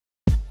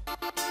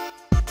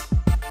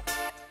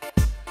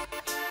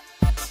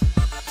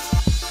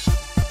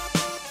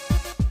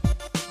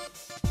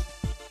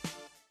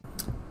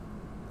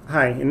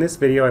Hi, in this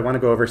video I want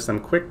to go over some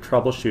quick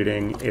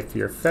troubleshooting if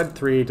your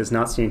FED3 does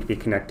not seem to be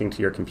connecting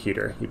to your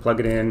computer. You plug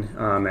it in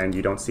and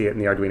you don't see it in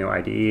the Arduino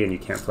IDE and you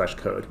can't flash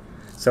code.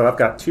 So I've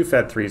got two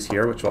FED3s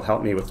here which will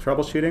help me with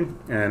troubleshooting,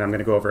 and I'm going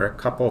to go over a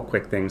couple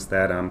quick things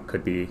that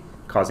could be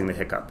causing the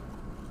hiccup.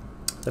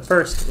 The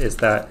first is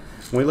that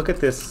when we look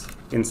at this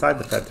inside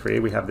the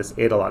FED3, we have this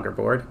ADA logger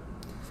board.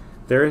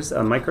 There's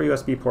a micro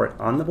USB port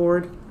on the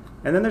board,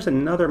 and then there's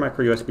another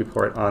micro USB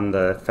port on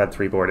the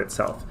FED3 board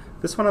itself.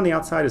 This one on the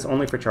outside is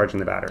only for charging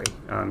the battery.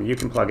 You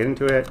can plug it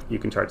into it, you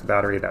can charge the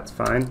battery, that's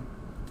fine.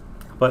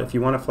 But if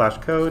you want to flash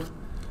code,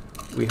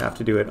 we have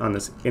to do it on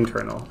this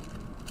internal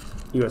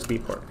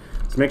USB port.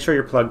 So make sure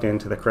you're plugged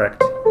into the correct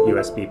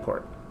USB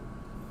port.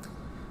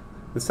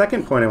 The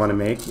second point I want to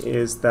make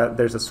is that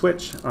there's a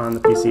switch on the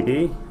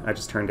PCB. I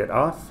just turned it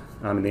off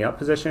in the up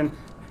position.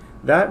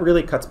 That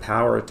really cuts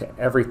power to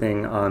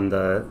everything on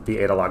the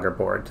ADA logger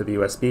board, to the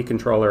USB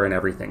controller and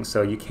everything.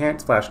 So you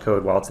can't flash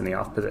code while it's in the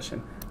off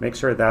position. Make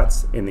sure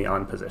that's in the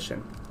on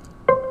position.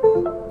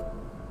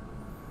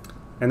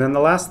 And then the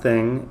last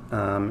thing,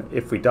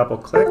 if we double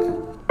click,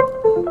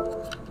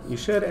 you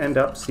should end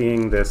up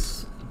seeing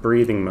this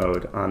breathing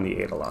mode on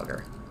the ADA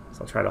logger.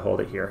 So I'll try to hold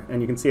it here.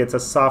 And you can see it's a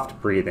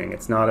soft breathing.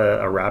 It's not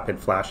a rapid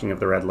flashing of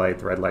the red light.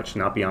 The red light should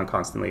not be on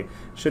constantly. It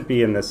should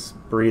be in this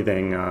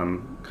breathing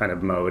kind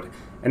of mode.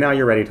 And now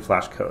you're ready to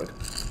flash code.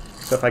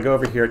 So if I go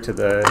over here to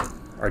the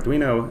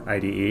Arduino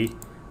IDE,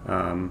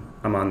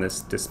 I'm on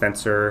this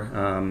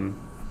dispenser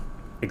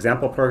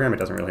example program. It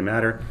doesn't really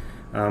matter.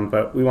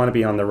 But we want to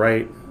be on the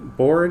right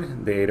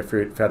board, the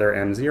Adafruit Feather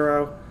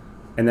M0,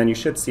 and then you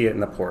should see it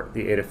in the port,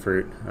 the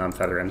Adafruit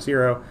Feather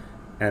M0,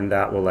 and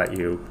that will let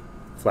you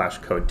flash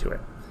code to it.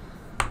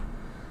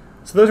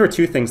 So those are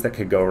two things that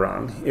could go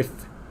wrong. If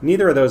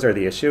neither of those are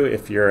the issue,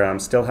 if you're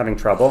still having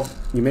trouble,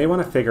 you may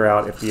want to figure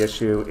out if the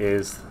issue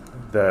is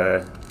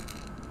the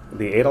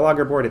ADA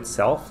logger board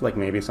itself, like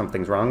maybe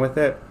something's wrong with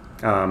it,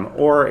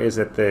 or is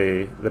it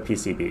the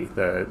PCB,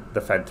 the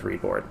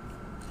FED3 board.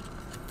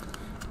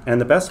 And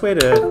the best way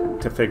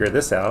to figure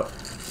this out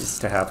is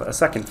to have a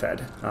second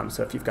FED.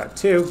 So if you've got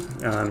two,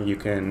 you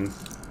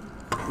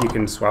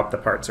can swap the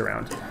parts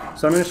around.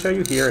 So I'm going to show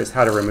you here is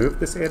how to remove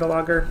this ADA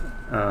logger.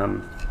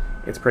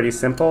 It's pretty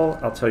simple.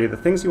 I'll tell you the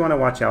things you want to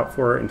watch out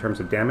for in terms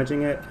of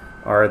damaging it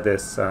are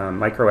this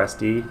micro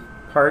SD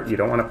part. You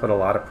don't want to put a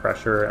lot of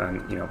pressure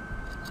on, you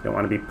don't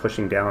want to be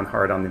pushing down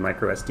hard on the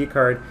micro SD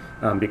card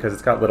because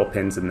it's got little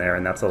pins in there,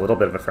 and that's a little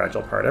bit of a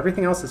fragile part.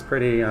 Everything else is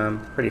pretty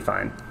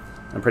fine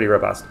and pretty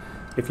robust.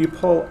 If you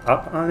pull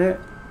up on it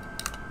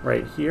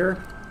right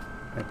here,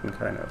 I can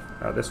kind of,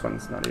 oh, this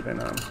one's not even,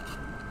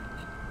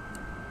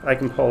 I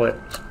can pull it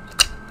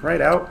right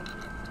out.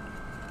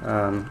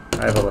 I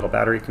have a little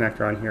battery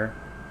connector on here.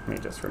 Let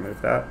me just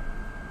remove that.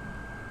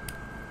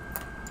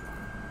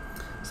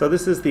 So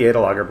this is the ADA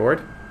logger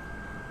board.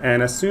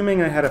 And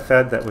assuming I had a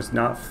FED that was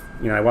not,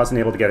 I wasn't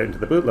able to get it into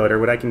the bootloader,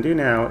 what I can do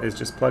now is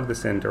just plug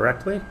this in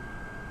directly.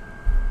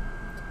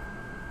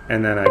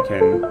 And then I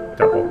can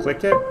double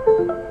click it.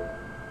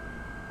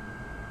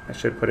 I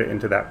should put it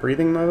into that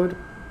breathing mode.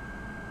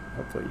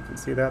 Hopefully you can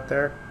see that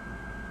there.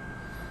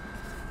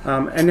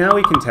 And now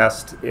we can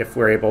test if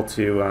we're able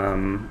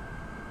to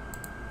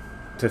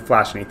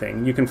flash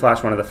anything. You can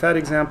flash one of the FED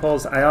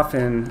examples. I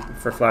often,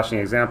 for flashing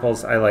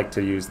examples, I like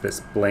to use this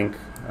blink.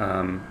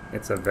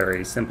 It's a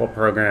very simple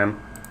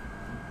program.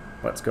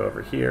 Let's go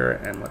over here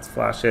and let's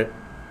flash it.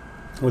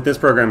 What this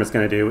program is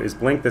going to do is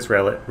blink this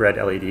red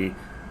LED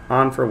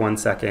on for 1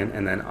 second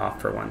and then off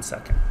for 1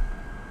 second.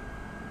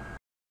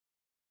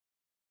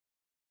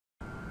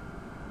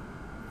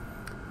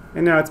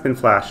 And now it's been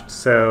flashed,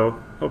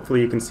 so hopefully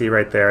you can see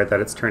right there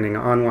that it's turning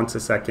on once a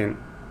second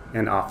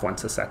and off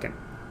once a second.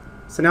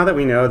 So now that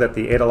we know that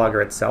the ADA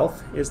logger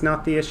itself is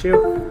not the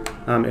issue,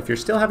 if you're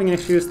still having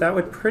issues, that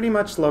would pretty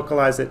much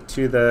localize it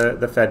to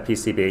the FED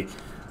PCB.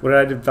 What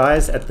I'd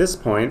advise at this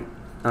point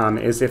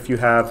is if you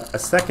have a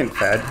second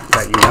FED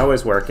that you know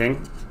is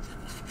working,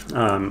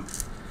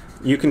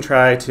 you can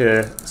try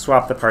to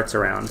swap the parts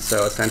around.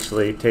 So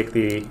essentially take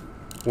the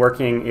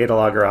working ADA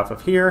logger off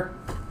of here,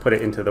 put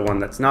it into the one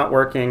that's not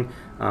working.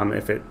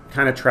 If it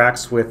kind of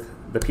tracks with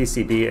the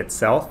PCB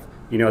itself,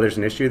 you know there's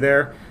an issue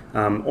there.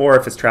 Or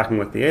if it's tracking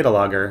with the ADA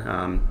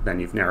logger, then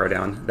you've narrowed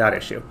down that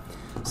issue.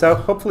 So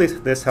hopefully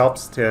this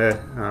helps to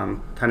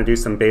kind of do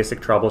some basic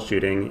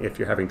troubleshooting if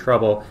you're having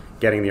trouble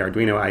getting the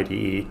Arduino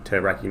IDE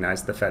to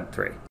recognize the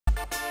FED3.